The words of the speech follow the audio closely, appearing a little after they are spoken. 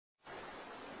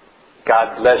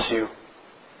God bless you.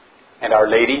 And Our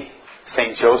Lady,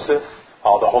 Saint Joseph,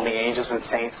 all the holy angels and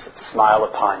saints smile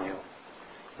upon you.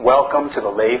 Welcome to the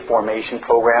lay formation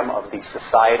program of the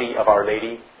Society of Our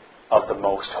Lady of the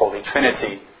Most Holy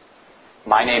Trinity.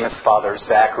 My name is Father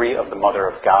Zachary of the Mother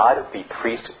of God, the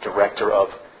Priest Director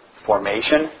of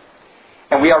Formation.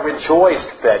 And we are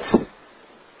rejoiced that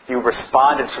you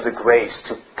responded to the grace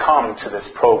to come to this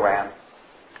program.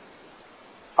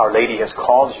 Our Lady has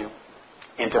called you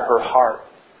into her heart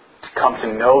to come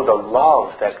to know the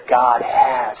love that God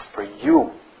has for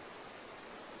you.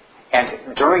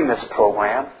 And during this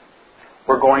program,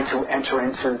 we're going to enter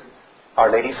into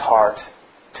Our Lady's heart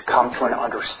to come to an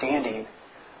understanding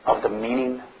of the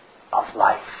meaning of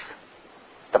life,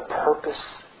 the purpose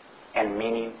and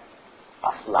meaning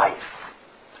of life.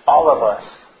 All of us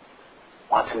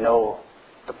want to know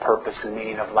the purpose and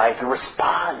meaning of life and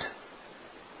respond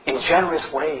in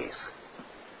generous ways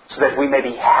so that we may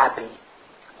be happy,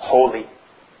 holy,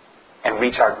 and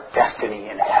reach our destiny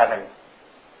in heaven.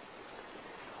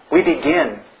 We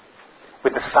begin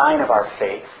with the sign of our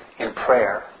faith in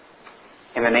prayer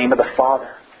in the name of the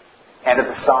Father, and of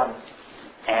the Son,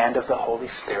 and of the Holy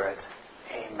Spirit.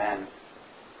 Amen.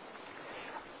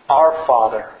 Our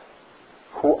Father,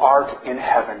 who art in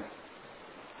heaven,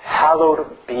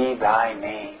 hallowed be thy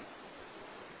name.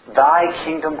 Thy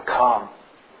kingdom come,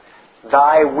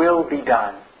 thy will be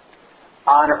done,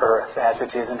 on earth as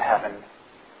it is in heaven.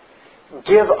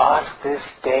 Give us this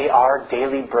day our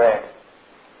daily bread,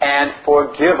 and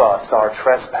forgive us our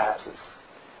trespasses,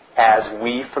 as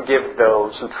we forgive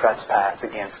those who trespass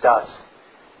against us.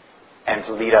 And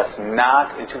lead us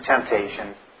not into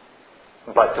temptation,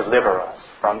 but deliver us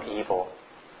from evil.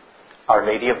 Our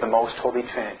Lady of the Most Holy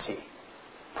Trinity,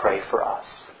 pray for us.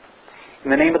 In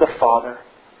the name of the Father,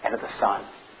 and of the Son,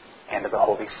 and of the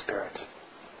Holy Spirit.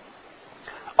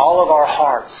 All of our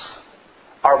hearts,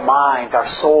 our minds, our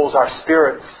souls, our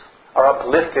spirits are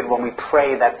uplifted when we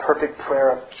pray that perfect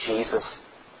prayer of Jesus,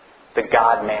 the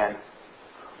God-man,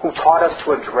 who taught us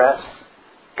to address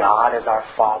God as our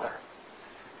Father.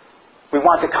 We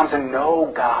want to come to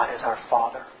know God as our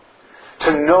Father,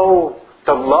 to know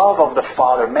the love of the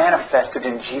Father manifested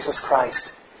in Jesus Christ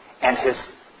and His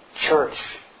Church,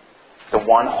 the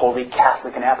one holy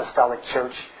Catholic and Apostolic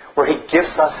Church, where He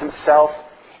gifts us Himself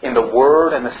in the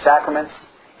Word and the sacraments,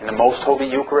 in the Most Holy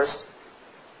Eucharist,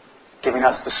 giving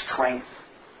us the strength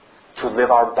to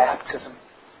live our baptism.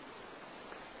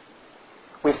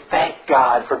 We thank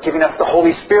God for giving us the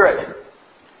Holy Spirit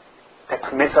that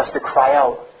permits us to cry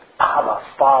out, Abba,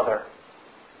 Father,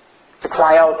 to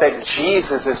cry out that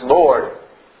Jesus is Lord.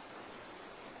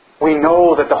 We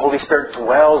know that the Holy Spirit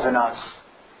dwells in us,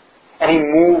 and He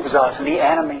moves us, and He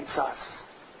animates us.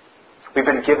 We've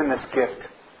been given this gift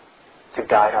to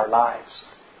guide our lives.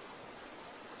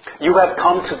 You have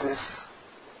come to this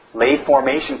lay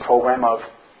formation program of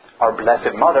our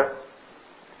Blessed Mother,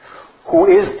 who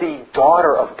is the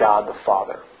daughter of God the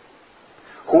Father,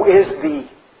 who is the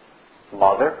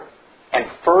mother and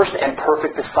first and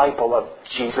perfect disciple of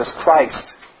Jesus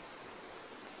Christ.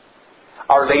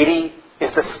 Our Lady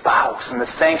is the spouse and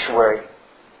the sanctuary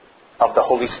of the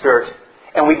Holy Spirit,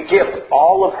 and we gift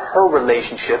all of her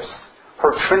relationships,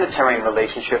 her Trinitarian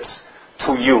relationships,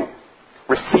 to you.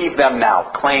 Receive them now.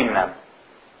 Claim them.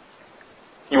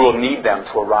 You will need them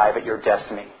to arrive at your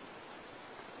destiny.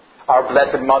 Our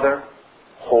Blessed Mother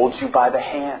holds you by the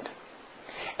hand,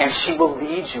 and she will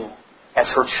lead you as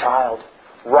her child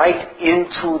right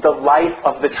into the life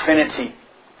of the Trinity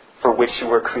for which you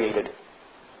were created.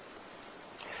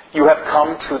 You have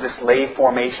come to this lay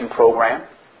formation program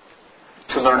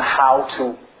to learn how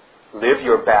to live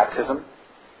your baptism,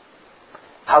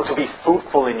 how to be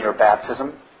fruitful in your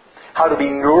baptism, how to be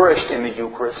nourished in the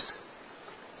Eucharist,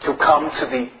 to come to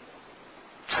the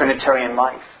Trinitarian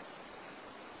life,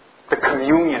 the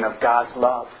communion of God's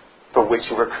love for which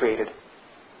you were created.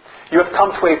 You have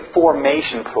come to a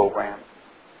formation program.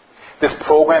 This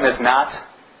program is not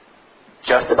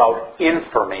just about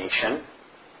information.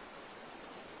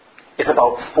 It's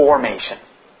about formation.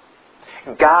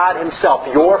 God Himself,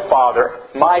 your Father,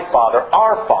 my Father,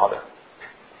 our Father,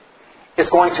 is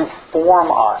going to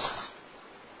form us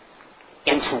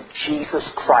into Jesus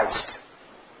Christ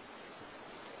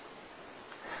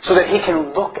so that He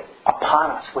can look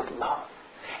upon us with love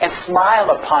and smile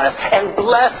upon us and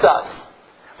bless us.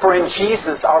 For in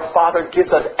Jesus our Father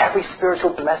gives us every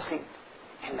spiritual blessing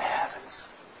in the heavens.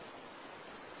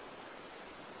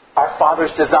 Our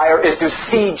Father's desire is to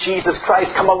see Jesus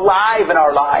Christ come alive in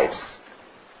our lives.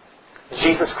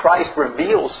 Jesus Christ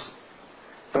reveals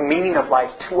the meaning of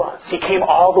life to us. He came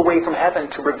all the way from heaven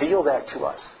to reveal that to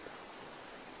us.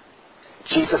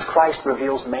 Jesus Christ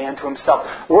reveals man to himself.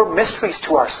 We're mysteries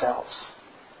to ourselves.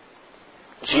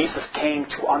 Jesus came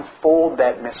to unfold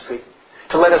that mystery,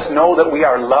 to let us know that we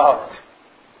are loved,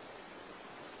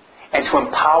 and to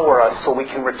empower us so we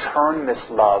can return this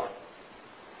love.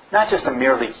 Not just a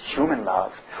merely human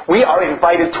love. We are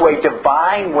invited to a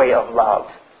divine way of love.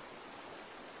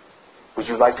 Would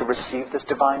you like to receive this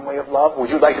divine way of love? Would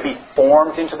you like to be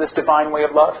formed into this divine way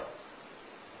of love?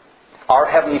 Our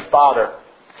Heavenly Father,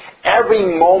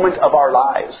 every moment of our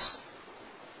lives,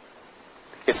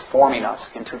 is forming us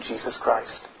into Jesus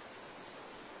Christ.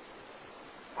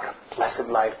 What a blessed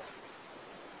life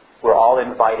we're all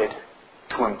invited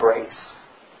to embrace.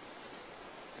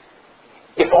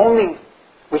 If only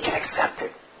we can accept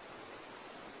it.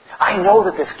 I know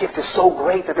that this gift is so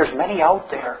great that there's many out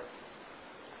there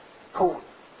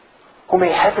who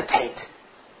may hesitate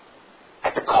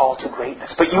at the call to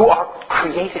greatness. But you are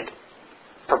created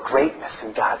for greatness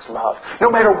in God's love.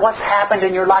 No matter what's happened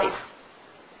in your life,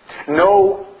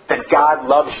 know that God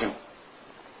loves you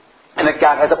and that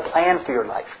God has a plan for your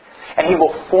life. And He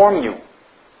will form you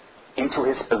into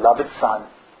His beloved Son,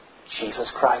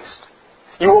 Jesus Christ.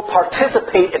 You will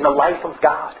participate in the life of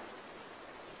God.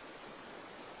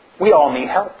 We all need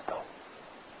help, though.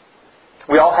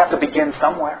 We all have to begin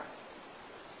somewhere.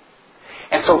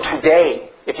 And so today,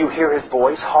 if you hear His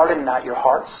voice, harden not your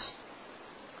hearts.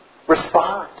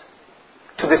 Respond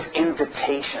to this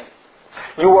invitation.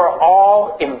 You are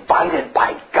all invited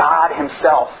by God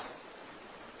Himself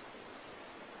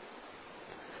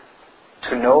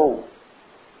to know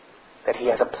that He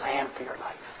has a plan for your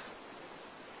life.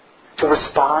 To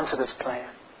respond to this plan.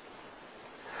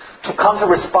 To come to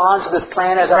respond to this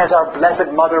plan as our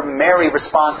Blessed Mother Mary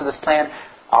responds to this plan.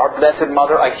 Our Blessed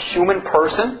Mother, a human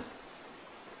person,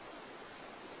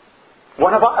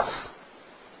 one of us,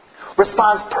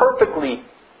 responds perfectly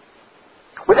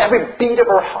with every beat of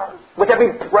her heart, with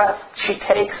every breath she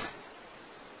takes.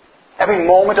 Every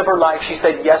moment of her life she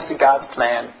said yes to God's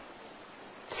plan.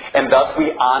 And thus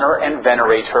we honor and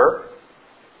venerate her.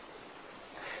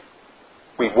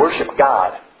 We worship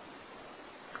God.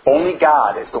 Only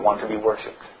God is the one to be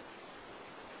worshipped.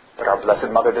 But our Blessed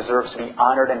Mother deserves to be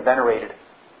honored and venerated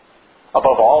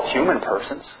above all human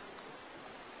persons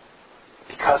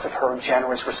because of her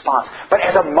generous response. But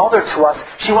as a mother to us,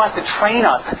 she wants to train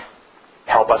us,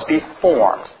 help us be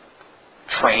formed.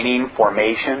 Training,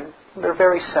 formation, they're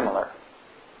very similar.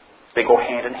 They go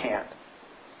hand in hand.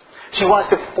 She wants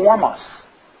to form us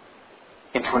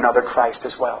into another Christ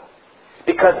as well.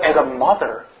 Because as a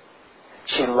mother,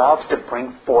 she loves to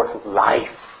bring forth life.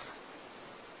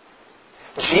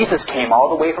 Jesus came all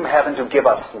the way from heaven to give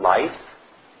us life,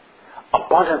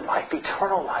 abundant life,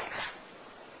 eternal life.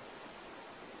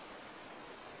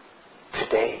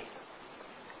 Today,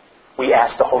 we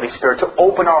ask the Holy Spirit to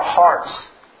open our hearts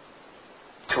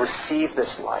to receive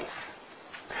this life.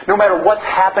 No matter what's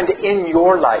happened in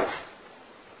your life,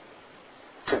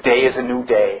 today is a new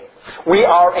day. We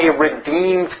are a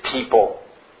redeemed people.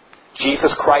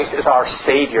 Jesus Christ is our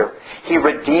Savior. He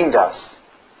redeemed us.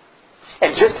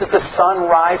 And just as the sun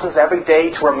rises every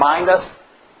day to remind us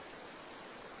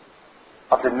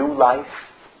of the new life,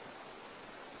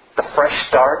 the fresh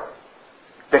start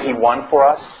that He won for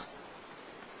us,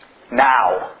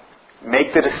 now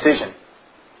make the decision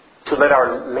to let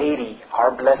Our Lady,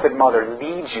 our Blessed Mother,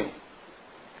 lead you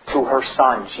to her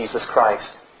Son, Jesus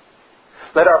Christ.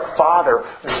 Let our Father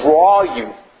draw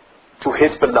you to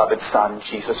His beloved Son,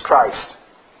 Jesus Christ.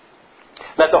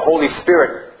 Let the Holy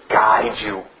Spirit guide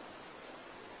you.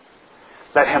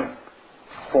 Let Him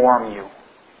form you.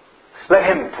 Let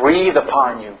Him breathe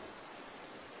upon you.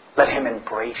 Let Him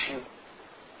embrace you.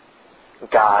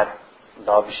 God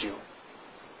loves you.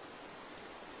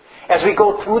 As we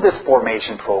go through this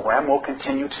formation program, we'll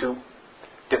continue to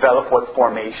develop what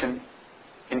formation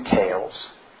entails.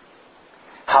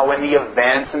 How in the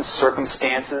events and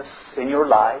circumstances in your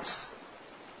lives,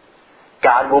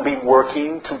 God will be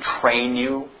working to train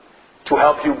you, to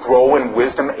help you grow in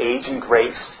wisdom, age, and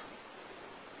grace,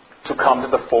 to come to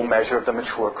the full measure of the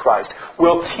mature Christ.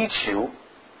 We'll teach you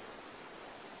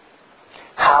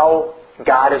how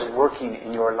God is working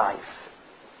in your life.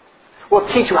 We'll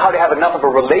teach you how to have enough of a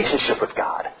relationship with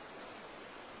God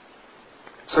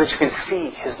so that you can see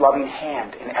His loving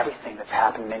hand in everything that's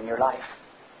happening in your life.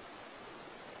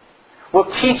 We'll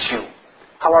teach you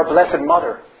how our Blessed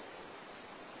Mother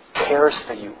cares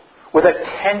for you with a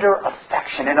tender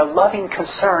affection and a loving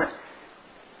concern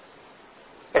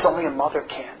as only a mother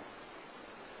can,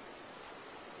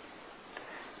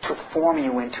 to form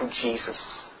you into Jesus.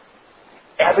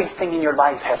 Everything in your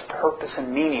life has purpose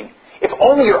and meaning. If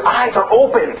only your eyes are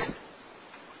opened.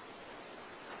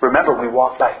 Remember, we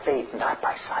walk by faith, not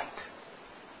by sight.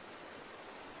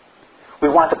 We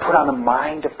want to put on the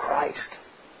mind of Christ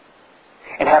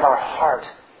and have our heart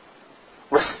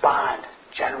respond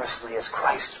generously as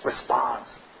Christ responds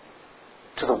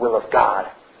to the will of God.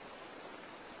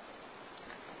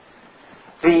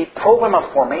 The program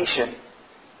of formation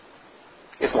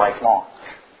is lifelong.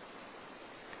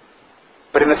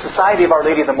 But in the Society of Our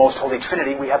Lady of the Most Holy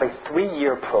Trinity, we have a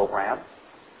 3-year program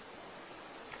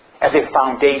as a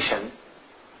foundation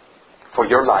for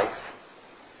your life,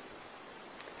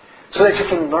 so that you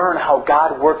can learn how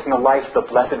God worked in the life of the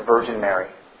Blessed Virgin Mary,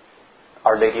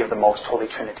 Our Lady of the Most Holy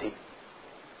Trinity.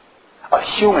 A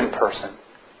human person,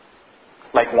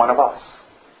 like one of us.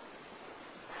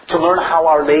 To learn how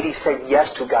Our Lady said yes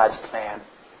to God's plan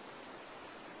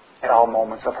at all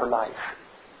moments of her life.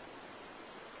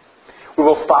 We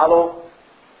will follow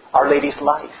Our Lady's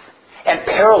life and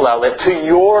parallel it to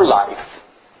your life.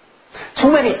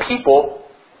 Too many people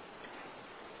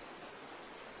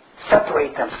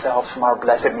separate themselves from our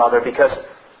Blessed Mother because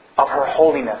of her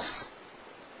holiness.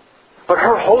 But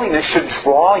her holiness should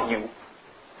draw you.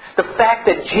 The fact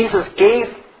that Jesus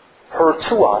gave her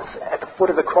to us at the foot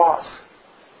of the cross.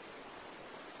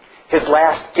 His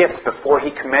last gift before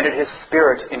He commended His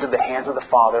Spirit into the hands of the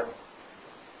Father.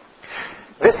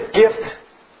 This gift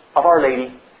of Our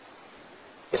Lady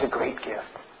is a great gift.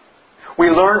 We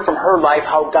learn from her life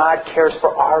how God cares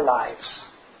for our lives.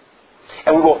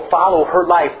 And we will follow her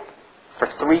life for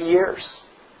 3 years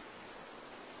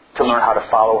to learn how to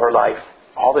follow her life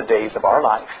all the days of our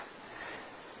life.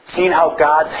 Seeing how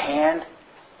God's hand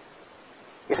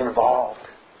is involved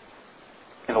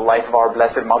in the life of our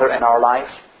Blessed Mother and our life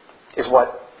is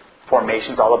what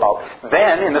formation is all about.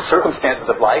 Then, in the circumstances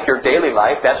of life, your daily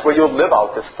life, that's where you'll live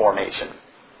out this formation.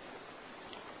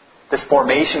 This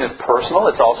formation is personal,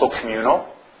 it's also communal.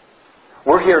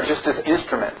 We're here just as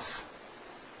instruments.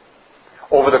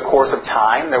 Over the course of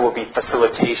time, there will be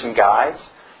facilitation guides.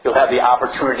 You'll have the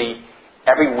opportunity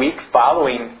every week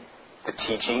following the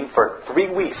teaching, for 3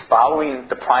 weeks following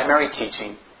the primary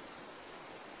teaching,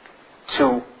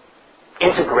 to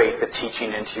integrate the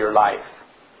teaching into your life.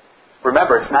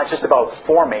 Remember, it's not just about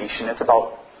formation, it's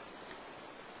about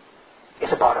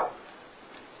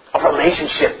a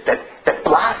relationship that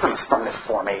blossoms from this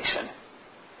formation.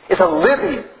 It's a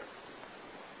living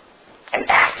and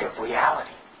active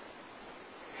reality.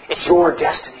 It's your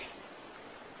destiny.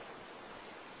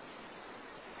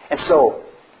 And so,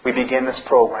 we begin this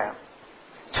program.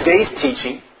 Today's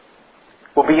teaching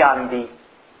will be on the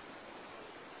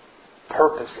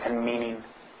purpose and meaning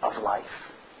of life.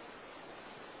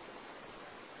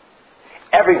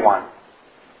 Everyone,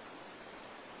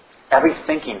 every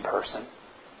thinking person,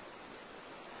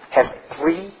 has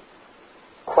 3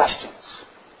 questions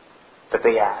that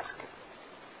they ask.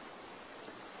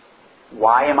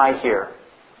 Why am I here?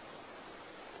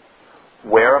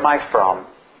 Where am I from?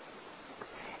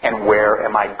 And where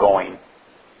am I going?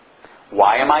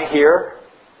 Why am I here?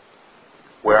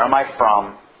 Where am I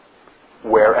from?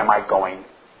 Where am I going?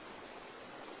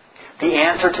 The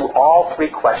answer to all 3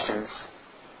 questions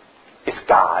is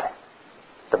God,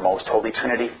 the Most Holy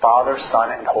Trinity, Father,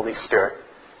 Son, and Holy Spirit.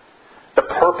 The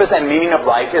purpose and meaning of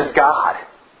life is God.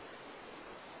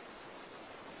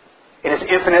 In His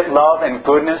infinite love and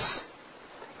goodness,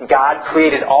 God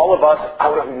created all of us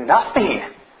out of nothing.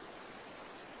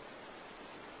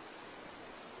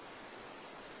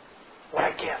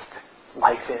 What a gift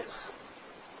life is.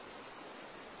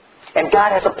 And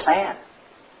God has a plan.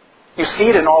 You see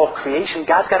it in all of creation.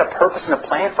 God's got a purpose and a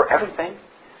plan for everything.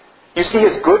 You see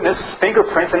His goodness, His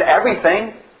fingerprints in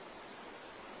everything.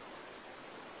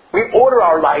 We order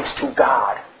our lives to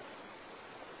God.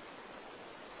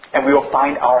 And we will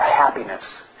find our happiness.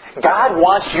 God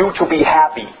wants you to be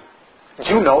happy. Do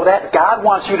you know that? God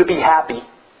wants you to be happy.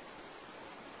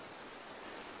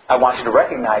 I want you to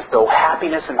recognize, though,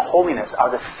 happiness and holiness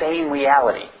are the same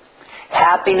reality.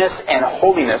 Happiness and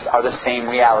holiness are the same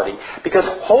reality. Because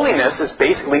holiness is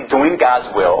basically doing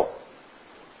God's will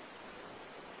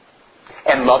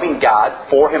and loving God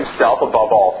for Himself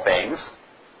above all things.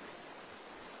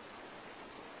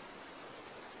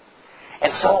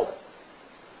 And so,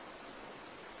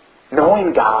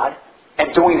 knowing God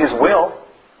and doing His will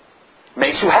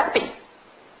makes you happy.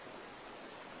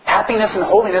 Happiness and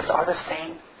holiness are the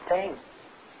same thing.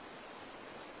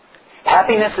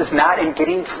 Happiness is not in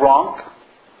getting drunk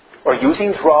or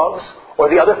using drugs or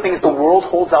the other things the world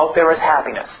holds out there as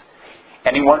happiness.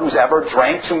 Anyone who's ever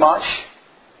drank too much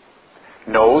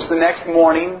knows the next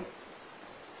morning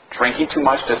drinking too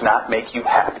much does not make you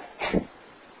happy.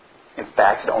 In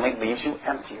fact, it only leaves you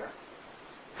emptier.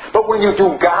 But when you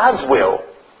do God's will,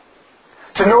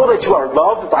 To know that you are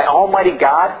loved by Almighty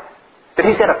God, that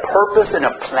He's got a purpose and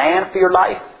a plan for your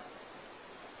life,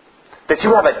 that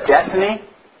you have a destiny,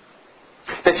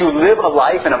 that you live a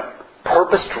life in a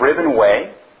purpose-driven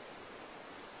way.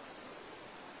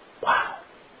 Wow.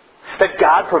 That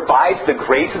God provides the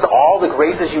graces, all the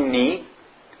graces you need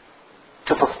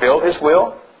to fulfill His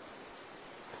will.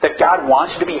 That God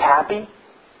wants you to be happy.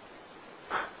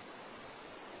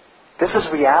 This is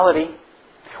reality.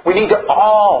 We need to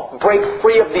all break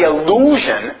free of the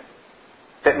illusion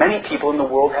that many people in the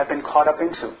world have been caught up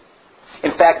into.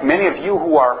 In fact, many of you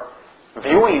who are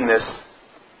viewing this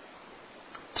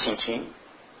teaching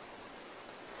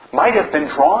might have been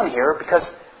drawn here because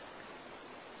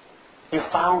you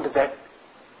found that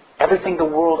everything the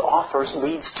world offers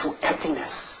leads to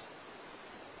emptiness.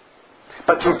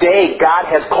 But today, God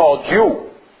has called you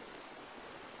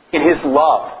in His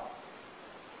love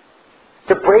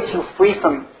to break you free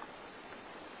from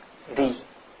the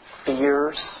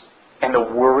fears and the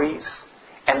worries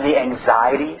and the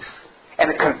anxieties and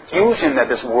the confusion that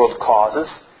this world causes.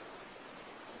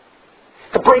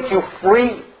 To break you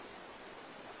free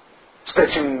so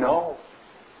that you know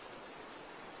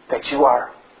that you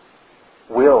are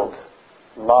willed,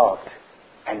 loved,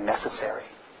 and necessary.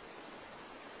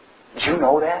 Do you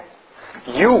know that?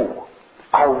 You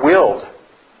are willed,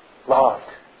 loved,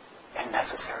 and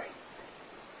necessary.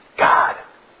 God,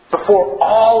 before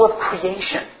all of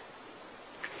creation,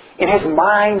 in His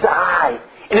mind's eye,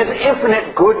 in His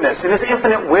infinite goodness, in His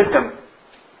infinite wisdom,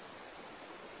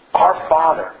 our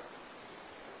Father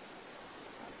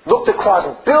looked across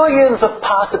billions of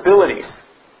possibilities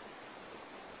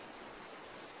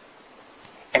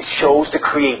and chose to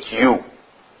create you.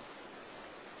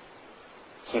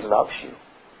 He loves you.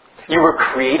 You were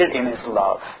created in His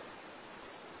love.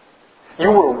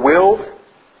 You were willed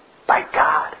by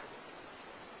God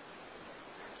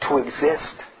to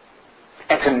exist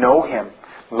and to know Him,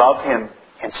 love Him,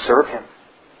 and serve Him,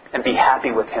 and be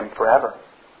happy with Him forever.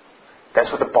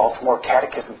 That's what the Baltimore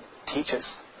Catechism teaches.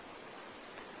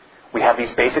 We have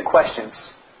these basic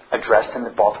questions addressed in the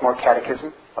Baltimore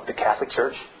Catechism of the Catholic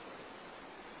Church.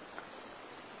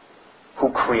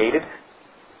 Who created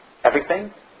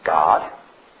everything? God.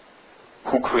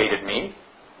 Who created me?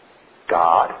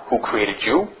 God. Who created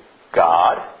you?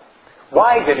 God.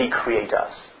 Why did He create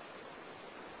us?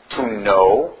 To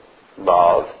know,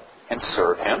 love, and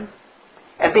serve Him,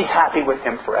 and be happy with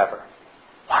Him forever.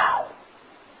 Wow.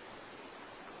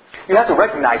 You have to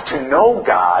recognize to know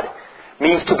God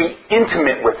means to be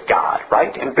intimate with God,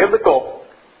 right? In biblical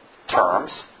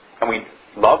terms, and we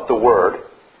love the Word,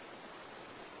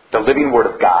 the living Word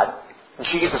of God.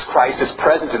 Jesus Christ is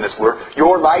present in this Word.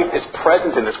 Your life is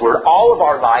present in this Word. All of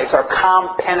our lives are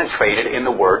compenetrated in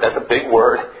the Word. That's a big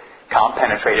word.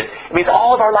 Compenetrated. It means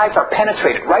all of our lives are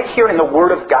penetrated right here in the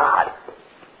Word of God.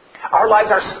 Our lives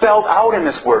are spelled out in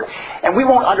this Word. And we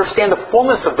won't understand the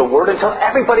fullness of the Word until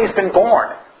everybody's been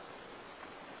born.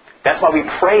 That's why we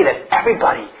pray that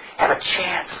everybody have a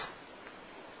chance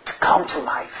to come to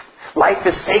life. Life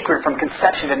is sacred from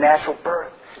conception to natural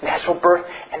birth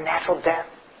and natural death.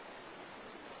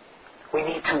 We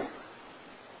need to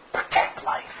protect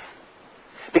life.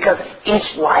 Because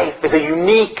each life is a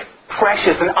unique,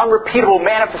 precious, and unrepeatable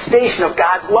manifestation of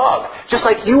God's love. Just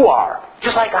like you are.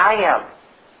 Just like I am.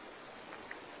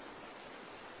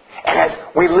 And as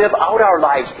we live out our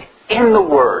lives in the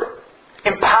Word,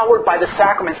 empowered by the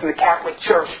sacraments in the Catholic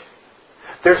Church,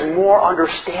 there's more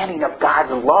understanding of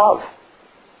God's love.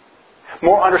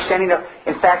 More understanding of,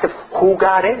 in fact, of who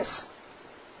God is.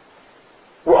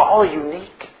 We're all a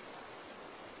unique,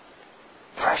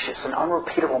 precious, and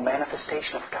unrepeatable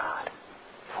manifestation of God.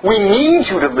 We need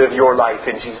you to live your life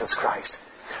in Jesus Christ.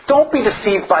 Don't be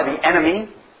deceived by the enemy,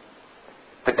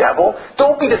 the devil.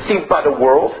 Don't be deceived by the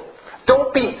world.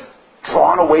 Don't be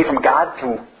drawn away from God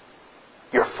through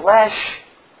your flesh.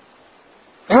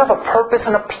 You have a purpose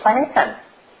and a plan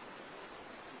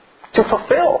to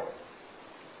fulfill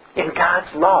in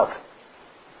God's love.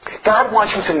 God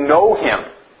wants you to know Him.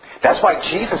 That's why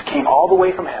Jesus came all the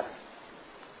way from heaven.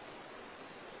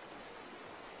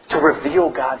 To reveal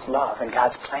God's love and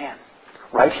God's plan.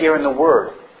 Right here in the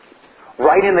Word.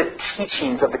 Right in the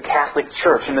teachings of the Catholic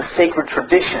Church, in the sacred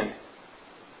tradition,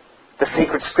 the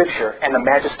sacred Scripture, and the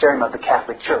magisterium of the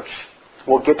Catholic Church.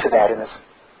 We'll get to that in this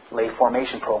lay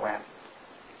formation program.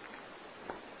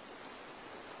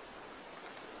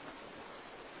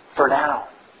 For now,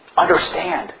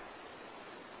 understand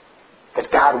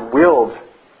that God willed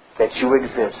that you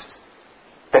exist.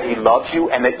 That He loves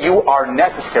you and that you are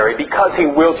necessary because He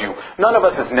willed you. None of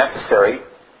us is necessary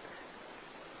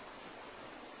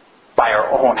by our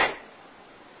own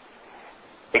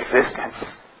existence.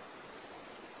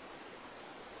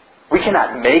 We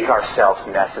cannot make ourselves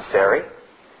necessary.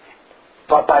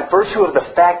 But by virtue of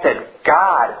the fact that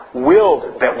God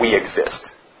willed that we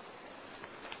exist,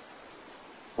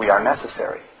 we are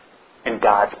necessary in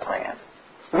God's plan.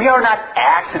 We are not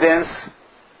accidents.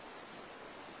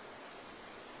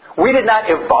 We did not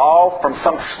evolve from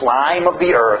some slime of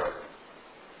the earth.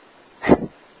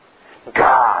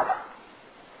 God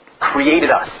created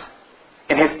us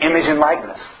in His image and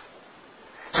likeness,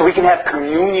 so we can have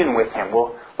communion with Him.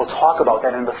 We'll talk about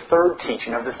that in the third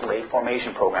teaching of this lay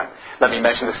formation program. Let me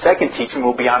mention the second teaching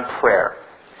will be on prayer.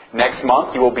 Next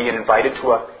month you will be invited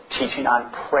to a teaching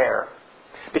on prayer.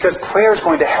 Because prayer is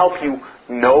going to help you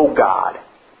know God,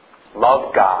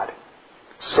 love God,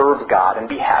 serve God, and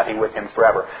be happy with Him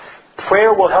forever.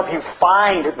 Prayer will help you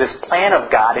find this plan of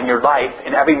God in your life,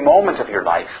 in every moment of your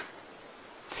life.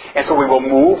 And so we will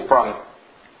move from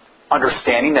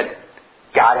understanding that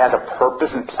God has a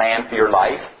purpose and plan for your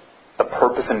life, the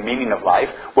purpose and meaning of life.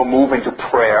 We'll move into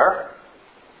prayer.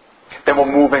 Then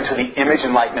we'll move into the image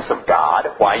and likeness of God,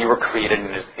 why you were created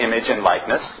in His image and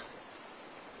likeness,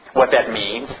 what that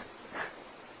means,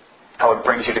 how it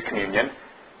brings you to communion.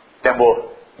 Then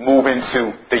we'll move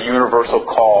into the universal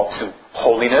call to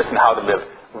holiness and how to live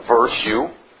virtue,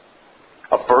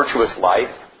 a virtuous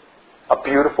life, a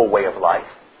beautiful way of life.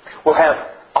 We'll have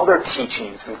other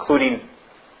teachings, including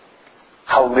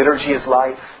how liturgy is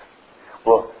life.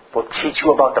 We'll teach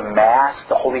you about the Mass,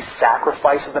 the holy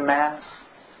sacrifice of the Mass.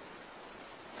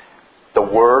 The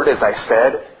Word, as I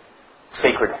said,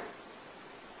 sacred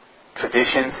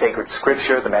tradition, sacred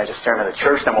Scripture, the magisterium of the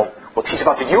Church. Then we'll teach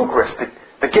about the Eucharist,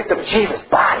 the gift of Jesus,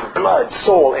 body, blood,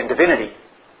 soul, and divinity.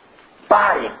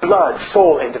 Body, blood,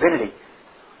 soul, and divinity.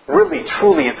 Really,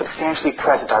 truly, and substantially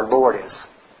present our Lord is.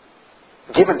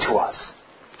 Given to us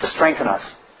to strengthen us,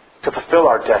 to fulfill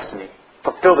our destiny,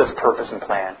 fulfill this purpose and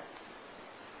plan.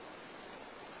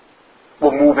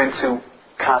 We'll move into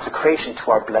consecration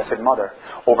to our Blessed Mother.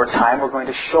 Over time, we're going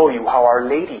to show you how Our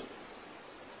Lady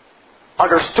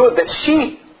understood that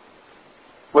she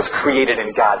was created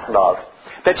in God's love,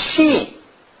 that she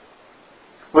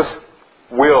was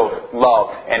willed,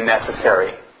 loved, and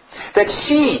necessary, that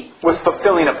she was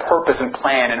fulfilling a purpose and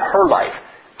plan in her life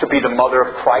to be the mother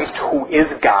of Christ, who is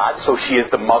God, so she is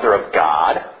the mother of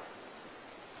God.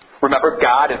 Remember,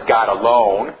 God is God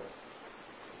alone.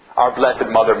 Our Blessed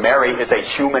Mother Mary is a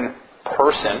human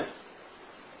person.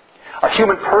 A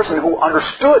human person who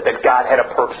understood that God had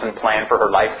a purpose and plan for her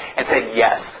life and said,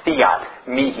 yes, fiat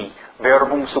mihi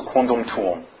verbum secundum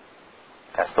tuum.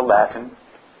 That's the Latin.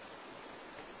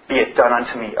 Be it done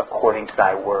unto me according to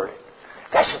thy word.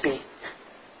 That should be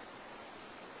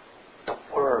the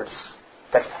words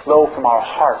that flow from our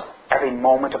heart every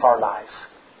moment of our lives.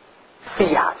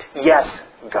 Fiat, yes,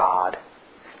 God.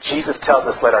 Jesus tells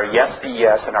us, let our yes be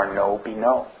yes and our no be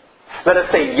no. Let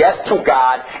us say yes to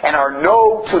God and our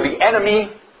no to the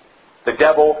enemy, the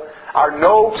devil, our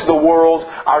no to the world,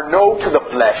 our no to the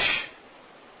flesh.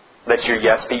 Let your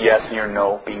yes be yes and your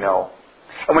no be no.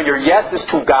 And when your yes is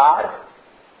to God,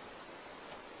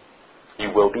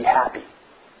 you will be happy,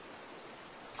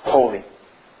 holy.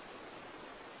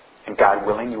 And God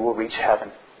willing, you will reach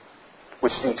heaven,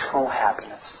 which is eternal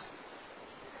happiness.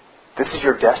 This is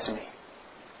your destiny.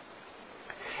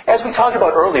 As we talked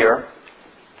about earlier,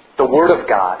 the Word of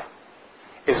God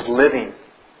is living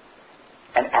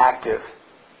and active.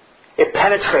 It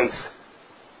penetrates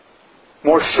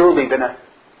more surely than a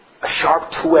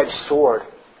sharp two-edged sword.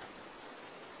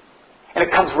 And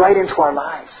it comes right into our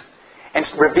lives and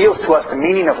reveals to us the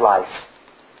meaning of life.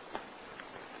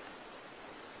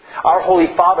 Our Holy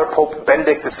Father, Pope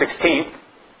Benedict XVI,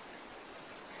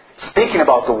 speaking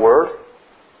about the Word,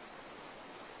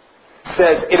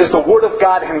 says, it is the Word of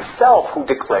God Himself who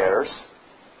declares,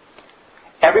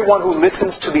 everyone who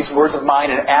listens to these words of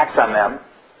mine and acts on them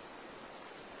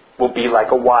will be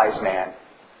like a wise man.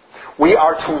 We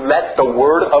are to let the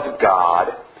Word of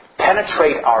God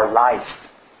penetrate our life.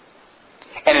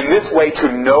 And in this way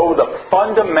to know the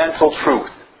fundamental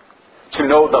truth. To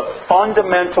know the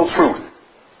fundamental truth.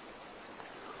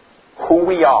 Who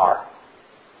we are.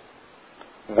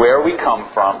 Where we come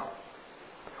from.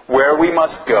 Where we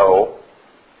must go.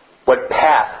 What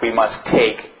path we must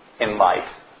take in life.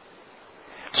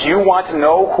 Do you want to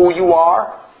know who you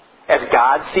are as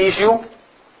God sees you?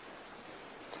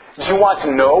 Do you want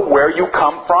to know where you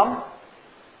come from?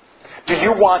 Do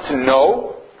you want to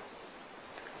know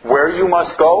where you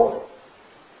must go?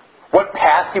 What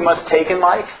path you must take in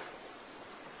life?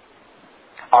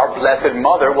 Our Blessed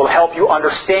Mother will help you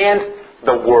understand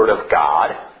the Word of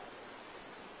God.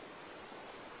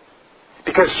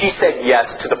 because she said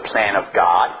yes to the plan of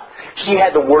God. She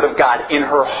had the Word of God in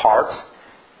her heart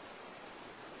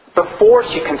before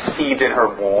she conceived in her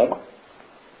womb.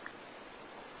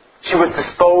 She was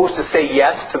disposed to say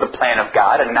yes to the plan of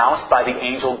God announced by the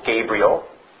angel Gabriel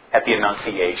at the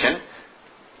Annunciation.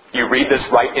 You read this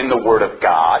right in the Word of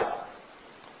God.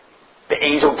 The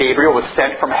angel Gabriel was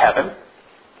sent from heaven,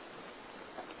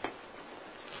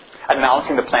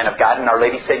 announcing the plan of God, and Our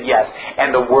Lady said yes,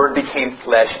 and the Word became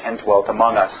flesh and dwelt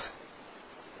among us.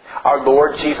 Our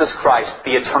Lord Jesus Christ,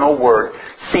 the eternal Word,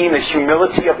 seeing the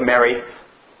humility of Mary,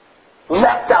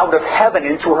 leapt out of heaven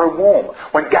into her womb.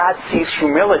 When God sees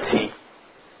humility,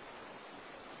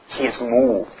 He is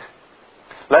moved.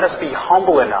 Let us be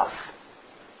humble enough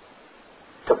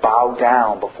to bow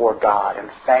down before God and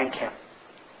thank Him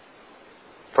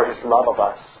for His love of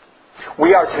us.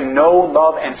 We are to know,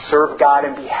 love, and serve God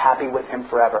and be happy with Him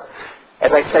forever.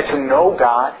 As I said, to know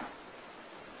God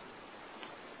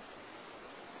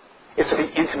is to be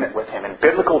intimate with Him. In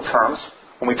biblical terms,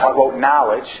 when we talk about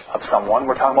knowledge of someone,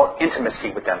 we're talking about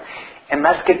intimacy with them. And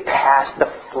let's get past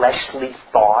the fleshly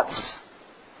thoughts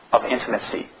of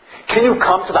intimacy. Can you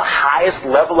come to the highest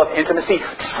level of intimacy?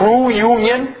 True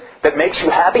union that makes you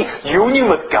happy? Union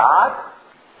with God?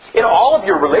 In all of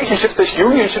your relationships, this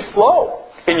union should flow.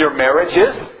 In your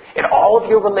marriages, in all of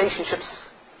your relationships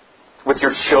with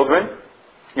your children,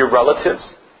 your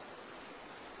relatives,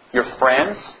 your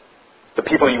friends, the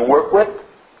people you work with,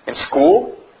 in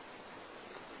school,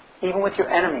 even with your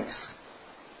enemies.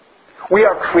 We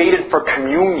are created for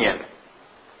communion.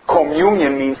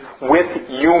 Communion means with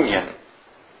union.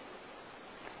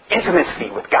 Intimacy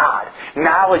with God.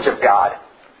 Knowledge of God.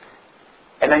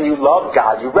 And then you love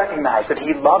God. You recognize that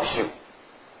He loves you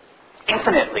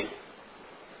infinitely.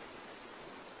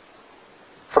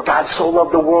 For God so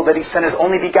loved the world that He sent His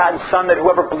only begotten Son, that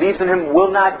whoever believes in Him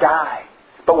will not die,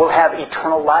 but will have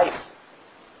eternal life.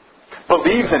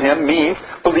 Believes in Him means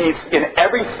believes in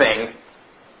everything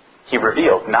He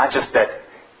revealed. Not just that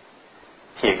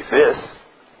He exists.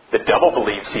 The devil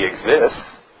believes He exists.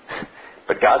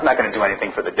 But God's not going to do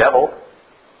anything for the devil.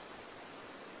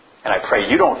 And I pray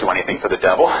you don't do anything for the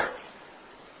devil.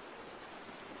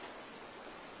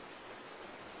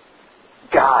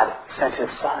 God sent His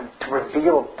Son to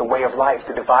reveal the way of life,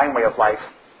 the divine way of life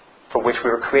for which we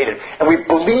were created. And we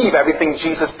believe everything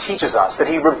Jesus teaches us, that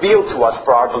He revealed to us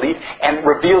for our belief, and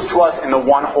reveals to us in the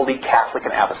one holy Catholic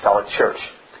and Apostolic Church.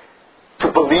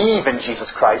 To believe in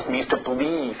Jesus Christ means to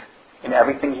believe in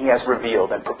everything He has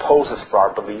revealed and proposes for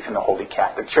our belief in the Holy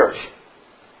Catholic Church.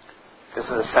 This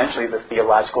is essentially the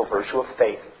theological virtue of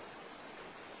faith.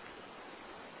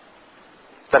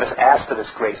 Let us ask for this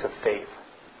grace of faith.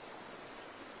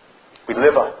 We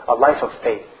live a life of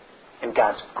faith in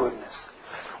God's goodness.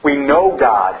 We know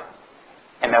God,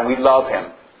 and then we love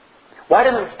Him. Why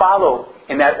does it follow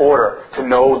in that order to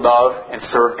know, love, and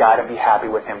serve God and be happy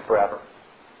with Him forever?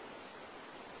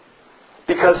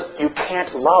 Because you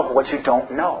can't love what you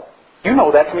don't know. You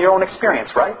know that from your own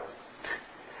experience, right?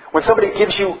 When somebody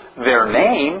gives you their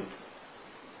name,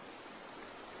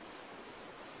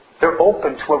 they're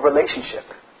open to a relationship.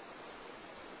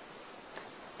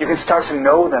 You can start to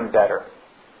know them better.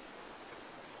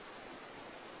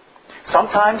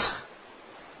 Sometimes,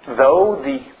 though,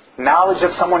 the knowledge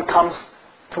of someone comes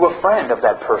through a friend of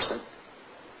that person.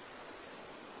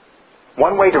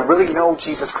 One way to really know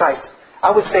Jesus Christ,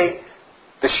 I would say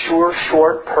the sure,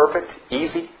 short, perfect,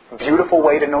 easy, beautiful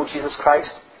way to know Jesus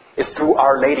Christ is through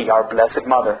Our Lady, our Blessed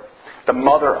Mother, the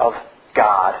Mother of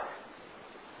God.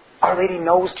 Our Lady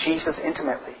knows Jesus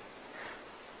intimately.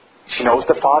 She knows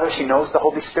the Father, she knows the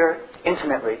Holy Spirit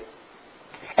intimately.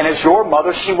 And as your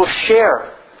mother, she will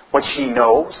share what she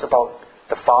knows about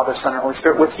the Father, Son, and Holy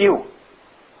Spirit with you.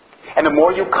 And the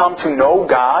more you come to know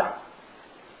God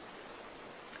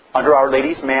under Our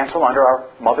Lady's mantle, under our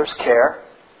Mother's care,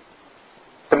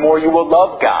 the more you will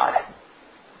love God.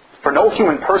 For no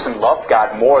human person loved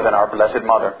God more than our Blessed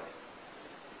Mother.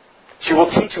 She will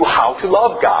teach you how to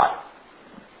love God.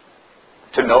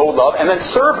 To know, love, and then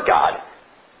serve God.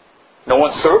 No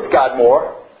one served God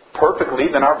more perfectly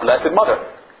than our Blessed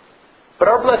Mother. But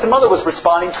our Blessed Mother was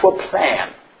responding to a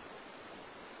plan.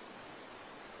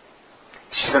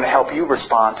 She's going to help you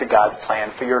respond to God's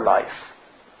plan for your life.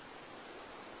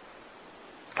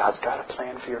 God's got a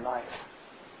plan for your life.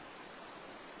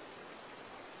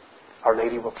 Our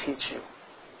Lady will teach you.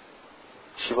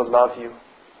 She will love you.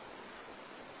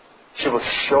 She will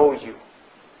show you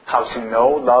how to know,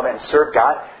 love, and serve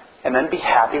God, and then be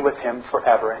happy with Him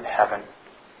forever in heaven.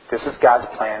 This is God's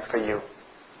plan for you.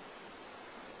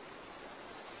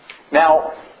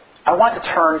 Now, I want to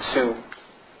turn to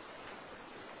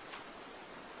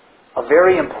a a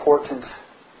very important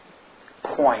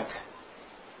point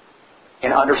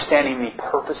in understanding the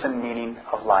purpose and meaning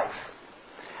of life.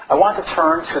 I want to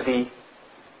turn to the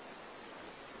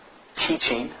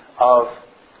teaching of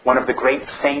one of the great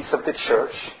saints of the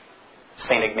church,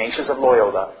 St. Ignatius of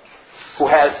Loyola, who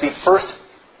has the first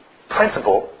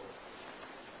principle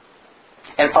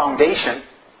and foundation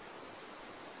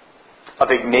of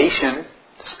Ignatian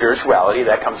spirituality.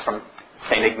 That comes from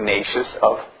St. Ignatius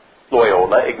of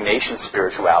Loyola, Ignatian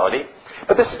spirituality.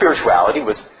 But this spirituality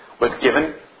was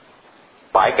given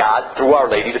by God through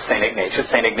Our Lady to St. Ignatius.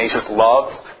 St. Ignatius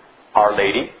loved Our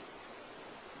Lady.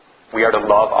 We are to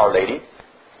love Our Lady.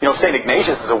 You know, St.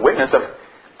 Ignatius is a witness of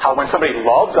how when somebody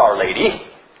loves Our Lady,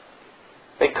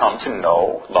 they come to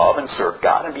know, love, and serve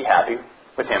God and be happy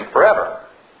with Him forever.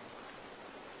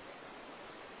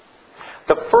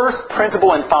 The first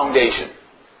principle and foundation.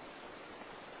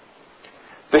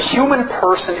 The human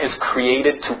person is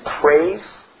created to praise,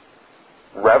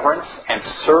 reverence, and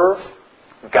serve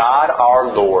God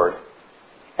our Lord,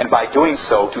 and by doing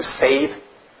so to save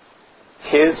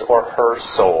his or her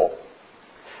soul.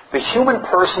 The human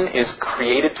person is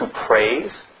created to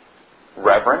praise,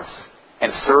 reverence,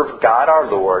 and serve God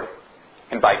our Lord,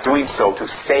 and by doing so to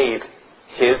save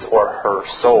his or her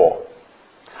soul.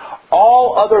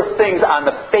 All other things on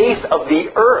the face of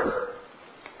the earth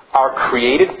are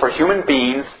created for human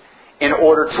beings in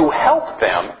order to help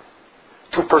them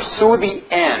to pursue the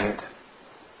end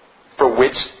for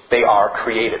which they are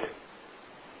created.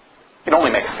 It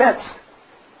only makes sense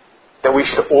that we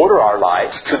should order our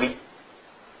lives to the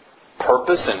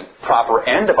purpose and proper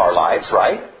end of our lives,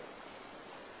 right?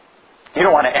 You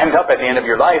don't want to end up at the end of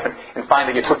your life and find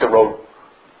that you took the road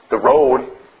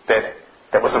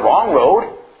that was the wrong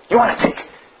road. You want to take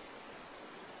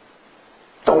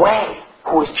the way,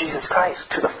 who is Jesus Christ,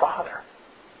 to the Father.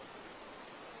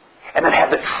 And then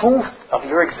have the truth of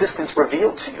your existence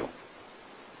revealed to you.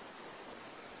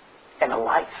 And the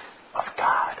life of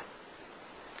God.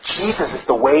 Jesus is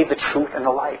the way, the truth, and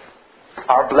the life.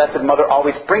 Our Blessed Mother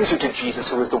always brings you to Jesus,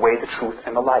 who is the way, the truth,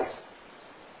 and the life.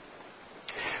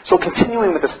 So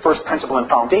continuing with this first principle and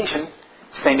foundation,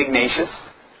 St. Ignatius,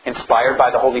 inspired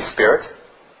by the Holy Spirit,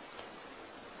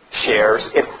 shares,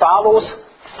 it follows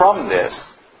from this,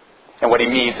 and what he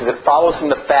means is it follows from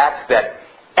the fact that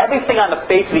everything on the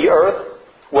face of the earth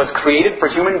was created for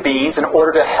human beings in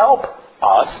order to help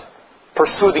us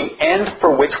pursue the end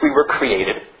for which we were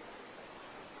created.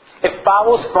 It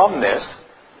follows from this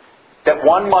that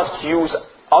one must use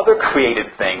other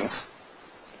created things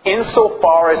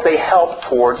insofar as they help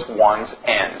towards one's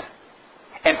end,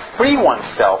 and free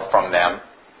oneself from them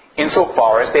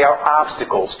insofar as they are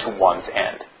obstacles to one's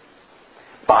end.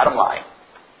 Bottom line,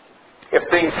 if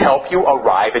things help you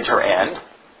arrive at your end,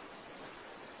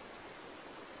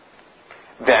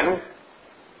 then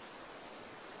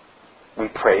we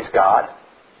praise God.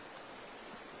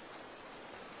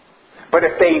 But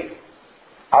if they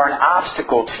are an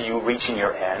obstacle to you reaching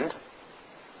your end,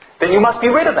 then you must be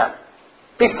rid of them.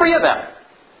 Be free of them.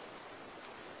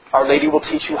 Our Lady will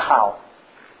teach you how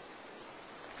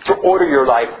to order your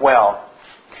life well.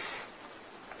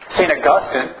 St.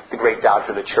 Augustine, the great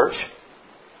doctor of the Church,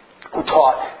 who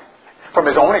taught from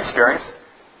his own experience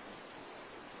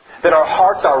that our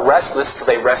hearts are restless till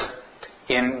they rest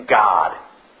in God.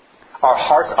 Our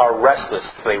hearts are restless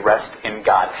till they rest in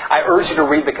God. I urge you to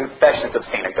read the Confessions of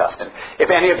St. Augustine. If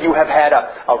any of you have had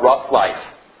a rough life,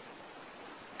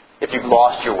 if you've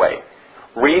lost your way,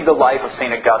 read the life of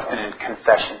St. Augustine in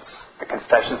Confessions, the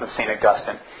Confessions of St.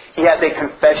 Augustine. He has a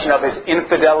confession of his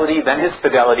infidelity, then his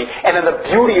fidelity, and then the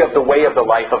beauty of the way of the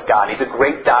life of God. He's a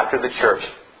great doctor of the Church.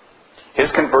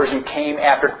 His conversion came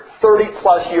after 30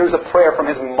 plus years of prayer from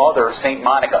his mother, St.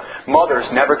 Monica. Mothers,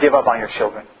 never give up on your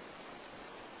children.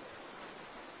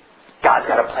 God's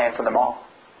got a plan for them all.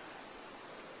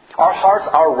 Our hearts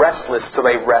are restless till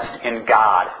they rest in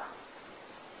God.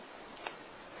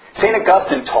 St.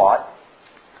 Augustine taught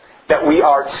that we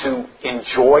are to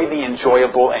enjoy the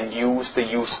enjoyable and use the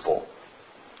useful.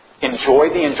 Enjoy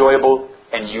the enjoyable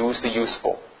and use the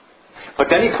useful. But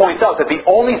then he points out that the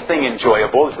only thing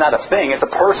enjoyable is not a thing, it's a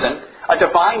person, a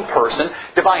divine person.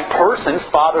 Divine persons,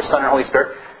 Father, Son, and Holy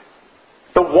Spirit.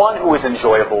 The one who is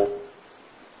enjoyable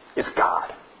is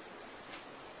God.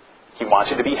 He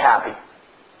wants you to be happy.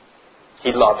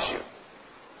 He loves you.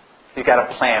 He's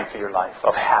got a plan for your life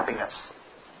of happiness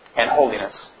and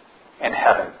holiness and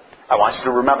heaven. I want you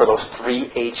to remember those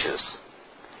 3 H's.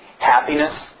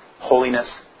 Happiness, holiness,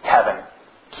 heaven.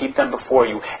 Keep them before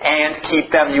you and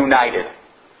keep them united.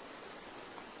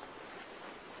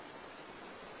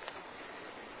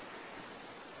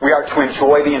 We are to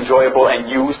enjoy the enjoyable and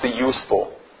use the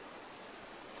useful.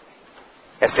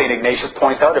 As St. Ignatius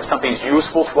points out, if something's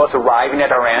useful to us arriving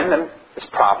at our end, then it's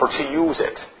proper to use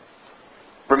it.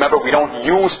 Remember, we don't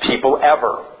use people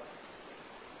ever.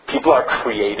 People are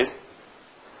created.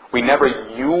 We never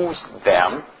use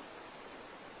them.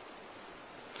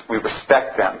 We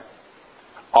respect them.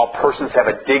 All persons have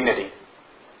a dignity,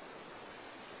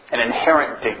 an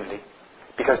inherent dignity,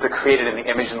 because they're created in the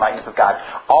image and likeness of God.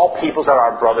 All peoples are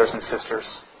our brothers and sisters.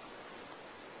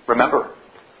 Remember,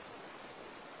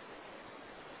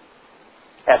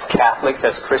 as Catholics,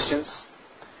 as Christians,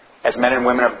 as men and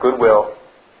women of goodwill,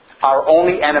 our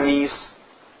only enemies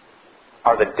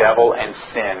are the devil and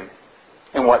sin,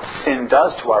 and what sin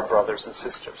does to our brothers and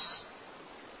sisters.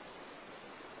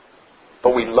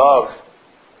 But we love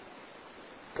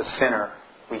the sinner.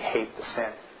 We hate the sin.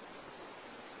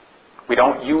 We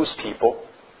don't use people.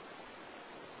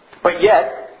 But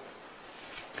yet,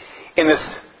 in this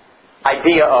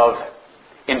idea of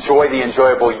enjoy the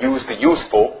enjoyable, use the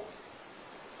useful,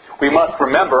 we must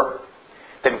remember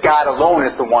that God alone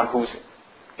is the one who's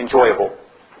enjoyable.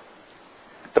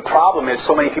 The problem is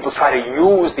so many people try to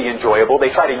use the enjoyable. They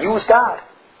try to use God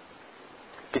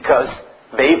because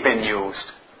they've been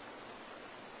used.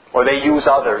 Or they use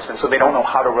others, and so they don't know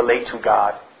how to relate to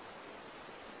God.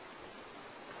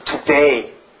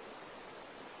 Today,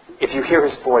 if you hear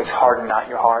His voice, harden not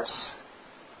your hearts.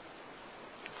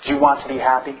 Do you want to be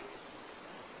happy?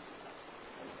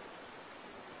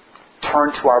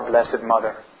 Turn to our Blessed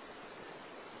Mother.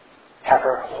 Have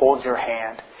her hold your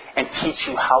hand and teach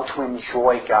you how to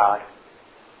enjoy God.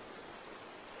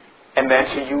 And then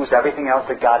to use everything else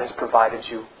that God has provided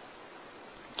you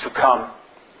to come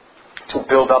to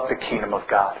build up the kingdom of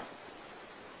God.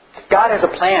 God has a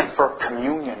plan for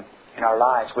communion in our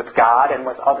lives with God and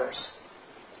with others.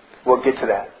 We'll get to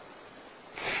that.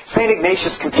 St.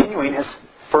 Ignatius, continuing his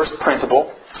first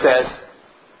principle, says,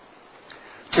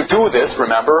 to do this,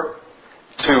 remember,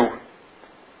 to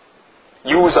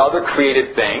use other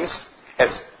created things as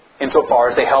insofar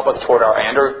as they help us toward our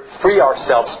end, or free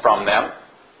ourselves from them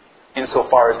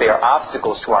insofar as they are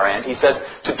obstacles to our end. He says,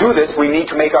 to do this, we need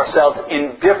to make ourselves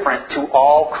indifferent to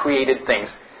all created things.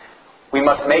 We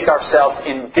must make ourselves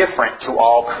indifferent to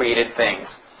all created things,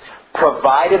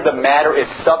 provided the matter is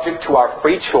subject to our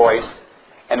free choice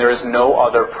and there is no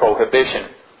other prohibition.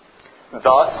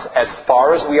 Thus, as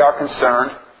far as we are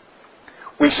concerned,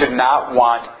 we should not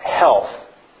want health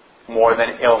more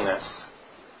than illness,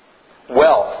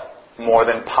 wealth more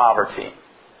than poverty,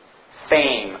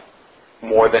 fame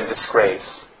more than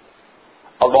disgrace,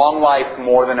 a long life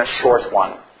more than a short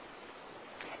one,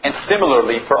 and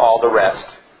similarly for all the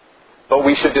rest. But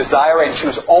we should desire and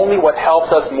choose only what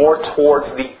helps us more towards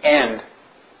the end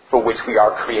for which we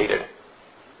are created.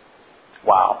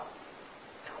 Wow.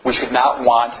 We should not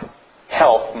want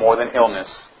health more than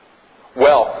illness,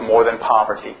 wealth more than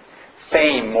poverty,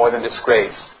 fame more than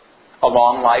disgrace, a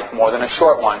long life more than a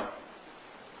short one.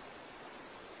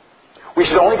 We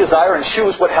should only desire and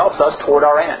choose what helps us toward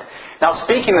our end. Now,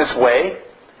 speaking this way,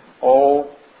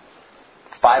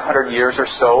 500 years or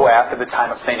so after the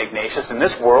time of St. Ignatius, in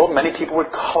this world, many people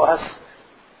would call us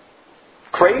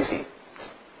crazy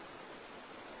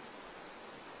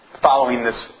following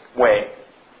this way.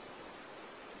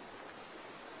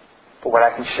 But what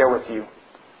I can share with you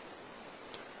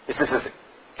is this is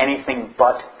anything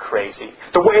but crazy.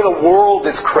 The way the world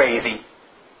is crazy.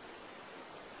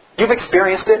 You've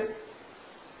experienced it.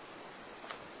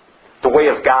 The way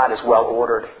of God is well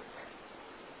ordered.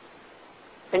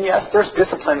 And yes, there's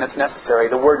discipline that's necessary.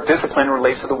 The word discipline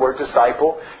relates to the word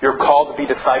disciple. You're called to be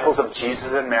disciples of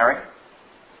Jesus and Mary.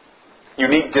 You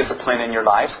need discipline in your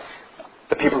lives.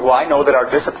 The people who I know that are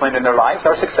disciplined in their lives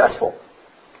are successful.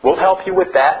 We'll help you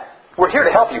with that. We're here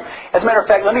to help you. As a matter of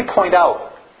fact, let me point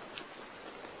out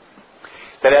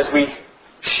that as we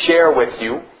share with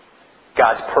you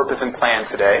God's purpose and plan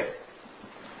today,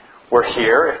 we're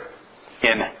here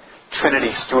in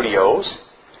Trinity Studios,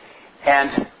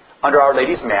 and under Our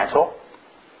Lady's mantle,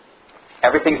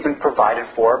 everything's been provided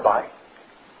for by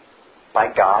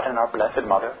God and our Blessed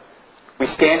Mother. We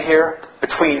stand here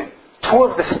between two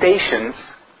of the stations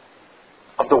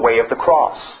of the Way of the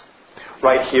Cross.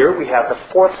 Right here we have the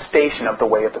fourth station of the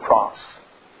Way of the Cross,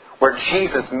 where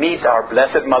Jesus meets our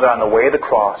Blessed Mother on the way of the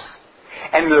cross.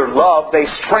 And in their love, they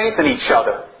strengthen each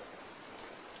other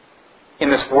in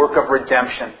this work of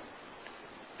redemption,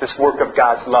 this work of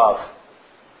God's love.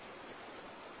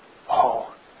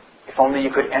 Oh, if only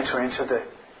you could enter into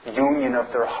the union of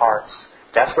their hearts.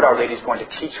 That's what Our Lady is going to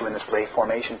teach you in this lay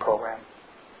formation program.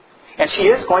 And she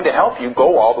is going to help you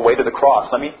go all the way to the cross.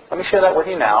 Let me share that with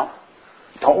you now.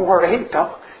 Don't worry.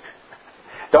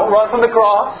 Don't run from the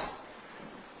cross.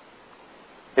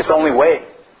 It's the only way.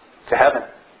 to heaven.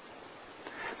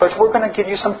 But we're going to give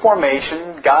you some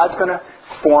formation. God's going to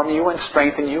form you and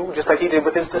strengthen you, just like He did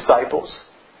with His disciples,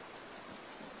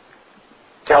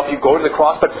 to help you go to the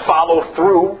cross, but follow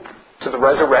through to the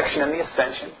resurrection and the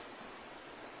ascension.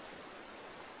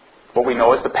 What we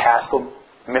know is the paschal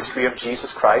mystery of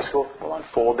Jesus Christ. We'll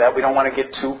unfold that. We don't want to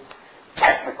get too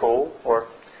technical or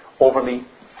overly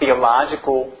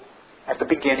theological at the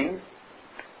beginning.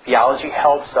 Theology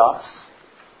helps us.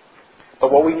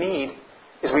 But what we need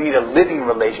is we need a living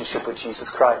relationship with Jesus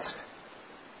Christ.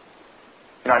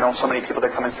 I know so many people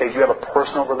that come and say, do you have a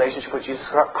personal relationship with Jesus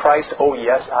Christ? Oh,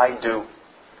 yes, I do.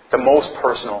 The most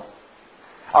personal.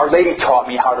 Our Lady taught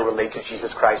me how to relate to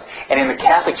Jesus Christ. And in the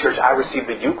Catholic Church, I receive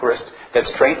the Eucharist that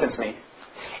strengthens me.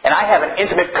 And I have an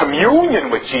intimate communion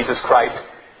with Jesus Christ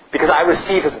because I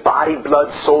receive His body,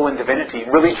 blood, soul, and divinity,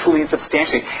 really, truly, and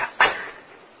substantially.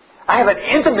 I have an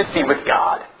intimacy with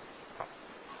God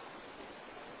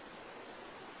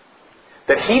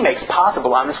that He makes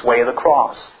possible on this way of the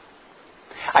cross.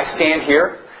 I stand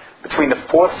here between the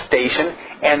 4th station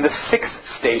and the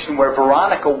 6th station where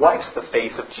Veronica wipes the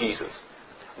face of Jesus.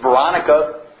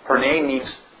 Veronica, her name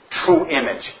means true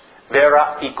image.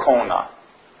 Vera icona.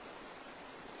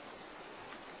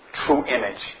 True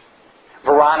image.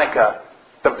 Veronica,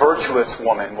 the virtuous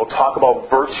woman. We'll talk about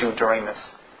virtue during this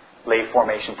lay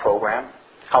formation program.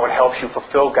 How it helps you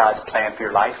fulfill God's plan for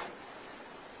your life.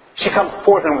 She comes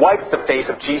forth and wipes the face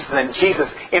of Jesus, and Jesus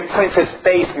imprints His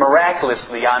face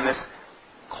miraculously on this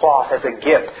cloth as a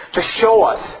gift to show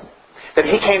us that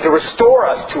He came to restore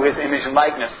us to His image and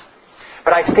likeness.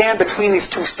 But I stand between these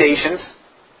two stations,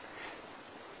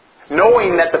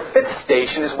 knowing that the 5th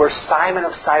station is where Simon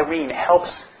of Cyrene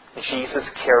helps Jesus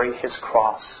carry His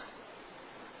cross.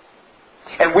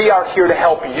 And we are here to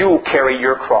help you carry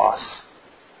your cross.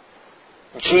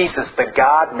 Jesus, the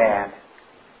God-man,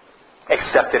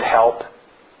 accepted help.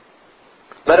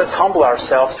 Let us humble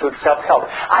ourselves to accept help.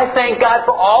 I thank God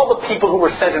for all the people who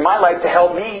were sent in my life to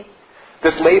help me.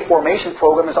 This lay formation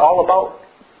program is all about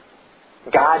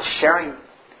God sharing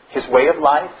His way of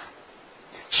life,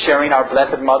 sharing our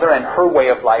Blessed Mother and her way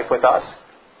of life with us.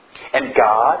 And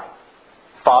God,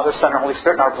 Father, Son, and Holy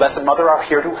Spirit, and our Blessed Mother are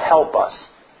here to help us.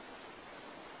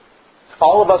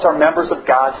 All of us are members of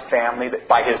God's family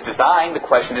by His design. The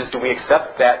question is, do we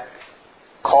accept that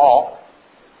call?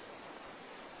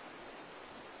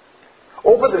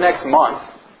 Over the next month,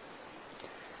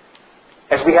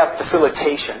 as we have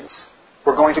facilitations,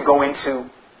 we're going to go into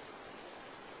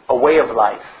a way of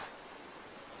life.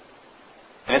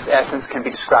 And its essence can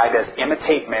be described as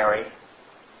imitate Mary,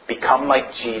 become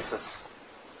like Jesus,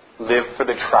 live for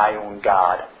the triune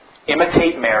God.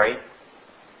 Imitate Mary,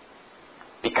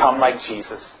 become like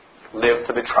Jesus, live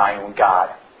for the triune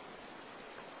God.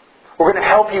 We're going to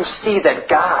help you see that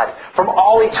God, from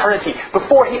all eternity,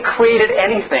 before He created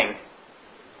anything,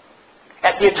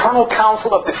 at the eternal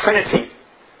council of the Trinity,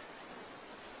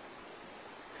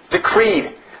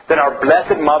 decreed that our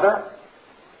Blessed Mother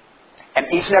and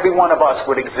each and every one of us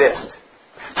would exist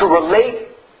to relate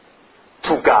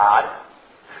to God,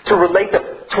 to relate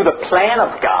to the plan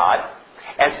of God,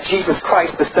 as Jesus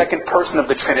Christ, the second person of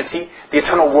the Trinity, the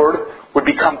eternal Word, would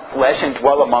become flesh and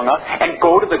dwell among us and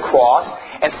go to the cross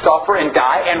and suffer and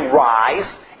die and rise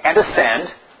and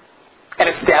ascend and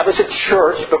establish a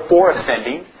church before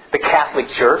ascending, the Catholic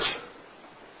Church.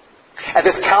 At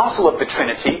this council of the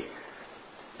Trinity,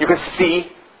 you can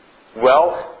see,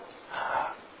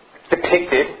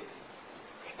 depicted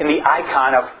in the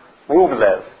icon of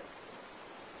Rublev,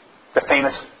 the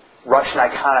famous Russian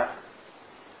iconographer.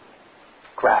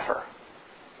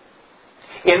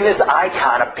 In this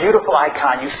icon, a beautiful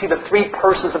icon, you see the 3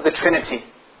 persons of the Trinity.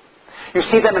 You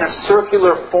see them in a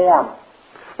circular form,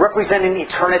 representing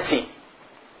eternity,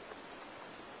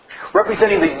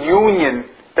 representing the union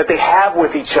that they have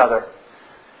with each other.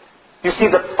 You see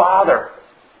the Father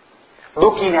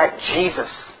looking at Jesus,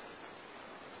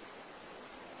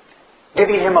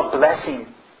 giving Him a blessing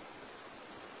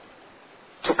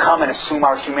to come and assume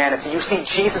our humanity. You see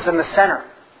Jesus in the center,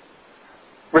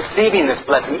 receiving this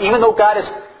blessing. Even though God is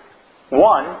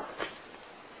one,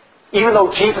 even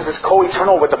though Jesus is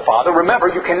co-eternal with the Father, remember,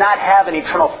 you cannot have an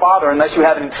eternal Father unless you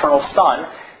have an eternal Son.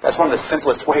 That's one of the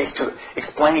simplest ways to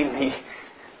explain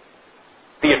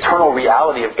the eternal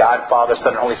reality of God, Father, Son,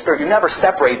 and Holy Spirit. You never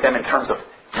separate them in terms of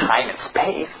time and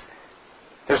space.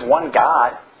 There's one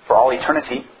God for all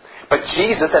eternity. But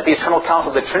Jesus, at the eternal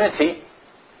council of the Trinity,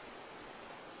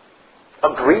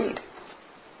 agreed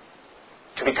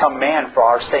to become man for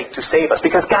our sake, to save us.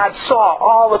 Because God saw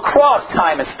all across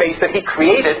time and space that He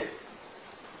created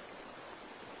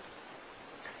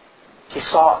He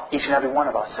saw each and every one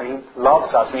of us, and He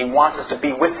loves us, and He wants us to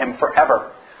be with Him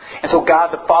forever. And so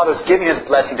God the Father is giving His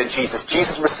blessing to Jesus.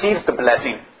 Jesus receives the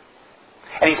blessing,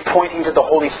 and He's pointing to the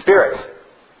Holy Spirit.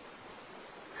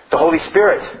 The Holy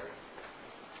Spirit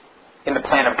in the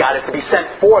plan of God is to be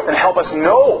sent forth and help us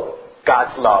know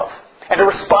God's love and to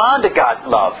respond to God's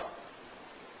love.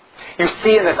 You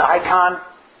see in this icon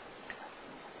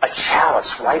a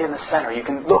chalice right in the center. You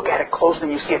can look at it closely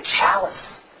and you see a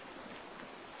chalice,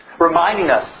 reminding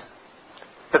us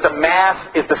that the Mass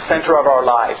is the center of our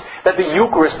lives, that the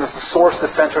Eucharist is the source, the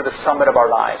center, the summit of our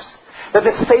lives, that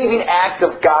the saving act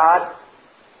of God,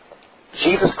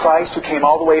 Jesus Christ, who came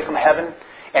all the way from heaven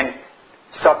and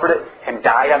suffered it and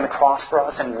died on the cross for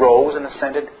us and rose and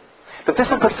ascended, that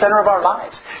this is the center of our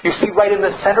lives. You see right in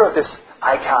the center of this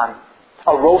icon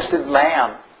a roasted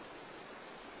lamb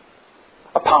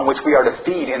upon which we are to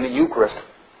feed in the Eucharist.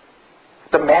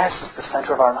 The Mass is the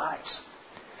center of our lives.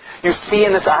 You see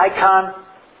in this icon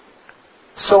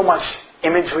so much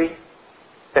imagery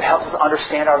that helps us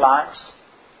understand our lives.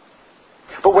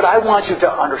 But what I want you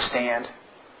to understand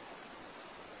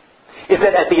is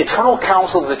that at the eternal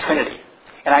council of the Trinity,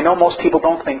 and I know most people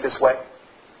don't think this way,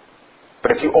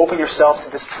 but if you open yourselves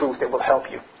to this truth, it will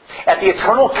help you. At the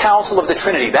eternal council of the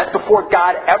Trinity, that's before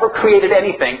God ever created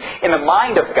anything, in the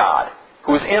mind of God,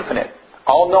 who is infinite,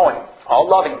 all-knowing,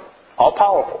 all-loving,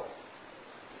 all-powerful,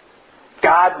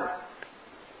 God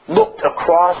looked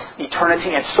across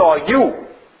eternity and saw you.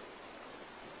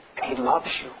 And He loves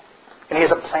you. And He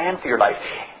has a plan for your life.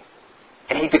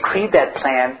 And He decreed that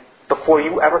plan before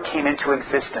you ever came into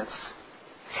existence.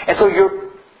 And so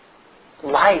your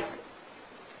life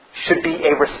should be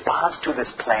a response to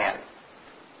this plan.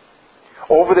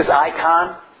 Over this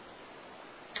icon,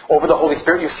 over the Holy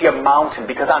Spirit, you see a mountain,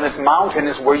 because on this mountain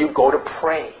is where you go to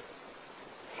pray.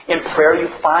 In prayer you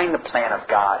find the plan of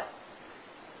God.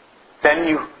 Then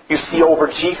you see over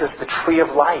Jesus the tree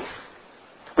of life.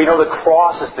 We know the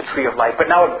cross is the tree of life, but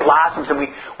now it blossoms and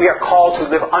we are called to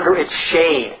live under its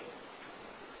shade.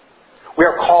 We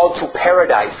are called to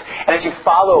paradise. And as you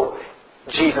follow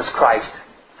Jesus Christ,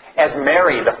 as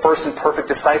Mary, the first and perfect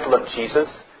disciple of Jesus,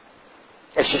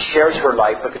 as she shares her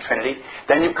life with the Trinity,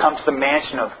 then you come to the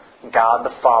mansion of God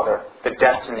the Father, the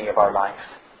destiny of our life.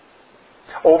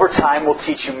 Over time, we'll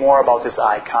teach you more about this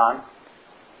icon.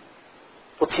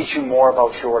 We'll teach you more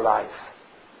about your life.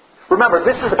 Remember,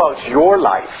 this is about your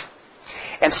life.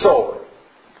 And so,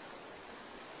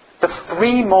 the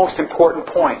three most important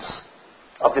points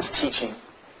of this teaching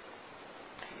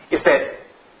is that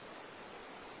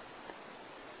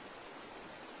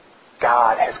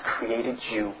God has created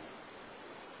you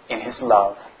in His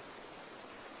love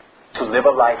to live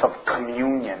a life of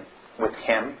communion with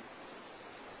Him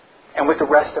and with the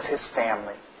rest of His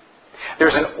family.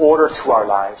 There's an order to our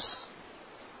lives.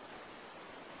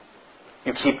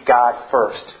 You keep God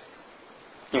first.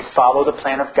 You follow the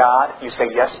plan of God. You say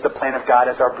yes to the plan of God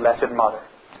as our Blessed Mother.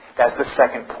 That's the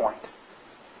second point.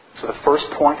 So the first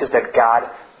point is that God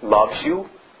loves you.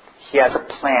 He has a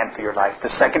plan for your life.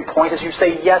 The second point is you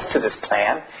say yes to this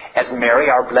plan, as Mary,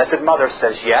 our Blessed Mother,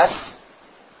 says yes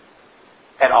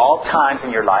at all times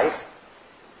in your life.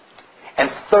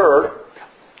 And third,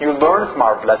 you learn from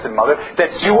our Blessed Mother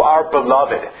that you are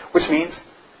beloved, which means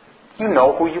you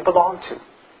know who you belong to.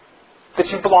 That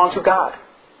you belong to God.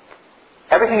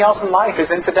 Everything else in life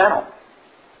is incidental.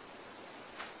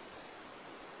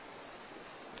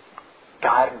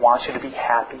 God wants you to be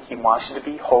happy. He wants you to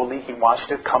be holy. He wants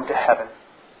you to come to heaven.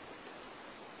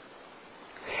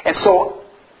 And so,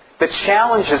 the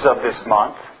challenges of this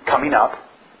month, coming up,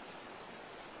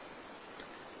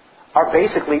 are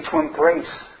basically to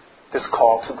embrace this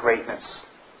call to greatness.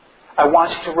 I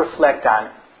want you to reflect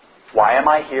on, why am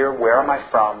I here? Where am I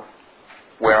from?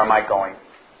 Where am I going?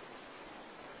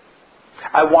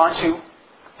 I want you,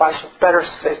 if I should better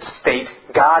state,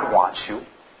 God wants you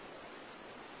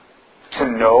to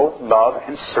know, love,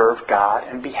 and serve God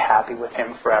and be happy with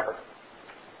Him forever.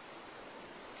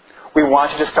 We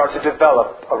want you to start to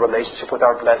develop a relationship with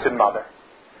our Blessed Mother.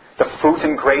 The fruit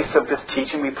and grace of this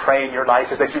teaching, we pray in your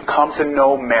life, is that you come to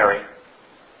know Mary,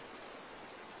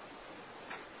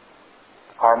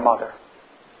 our Mother,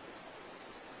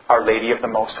 Our Lady of the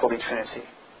Most Holy Trinity,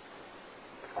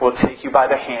 who will take you by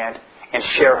the hand and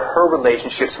share her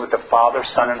relationships with the Father,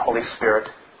 Son, and Holy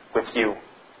Spirit with you.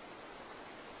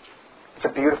 It's a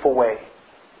beautiful way.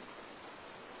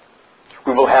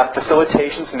 We will have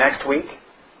facilitations next week.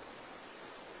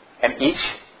 And each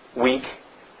week,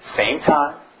 same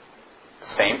time,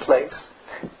 same place.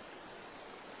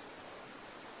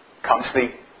 Come to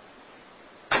the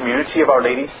community of Our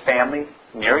Lady's family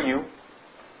near you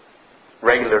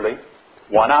regularly.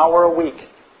 1 hour a week,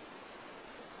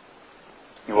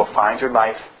 you will find your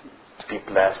life to be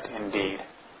blessed indeed.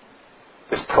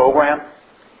 This program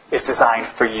is designed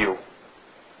for you.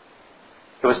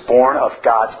 It was born of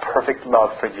God's perfect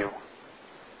love for you.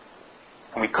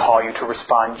 And we call you to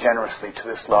respond generously to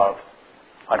this love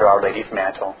under Our Lady's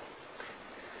mantle.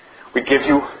 We give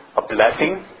you a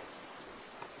blessing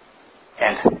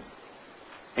and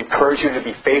encourage you to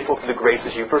be faithful to the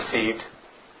graces you've received.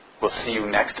 We'll see you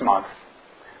next month.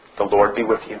 The Lord be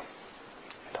with you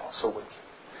and also with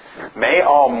you. May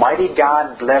Almighty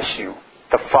God bless you,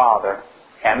 the Father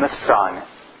and the Son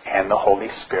and the Holy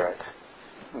Spirit.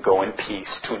 Go in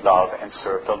peace to love and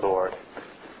serve the Lord.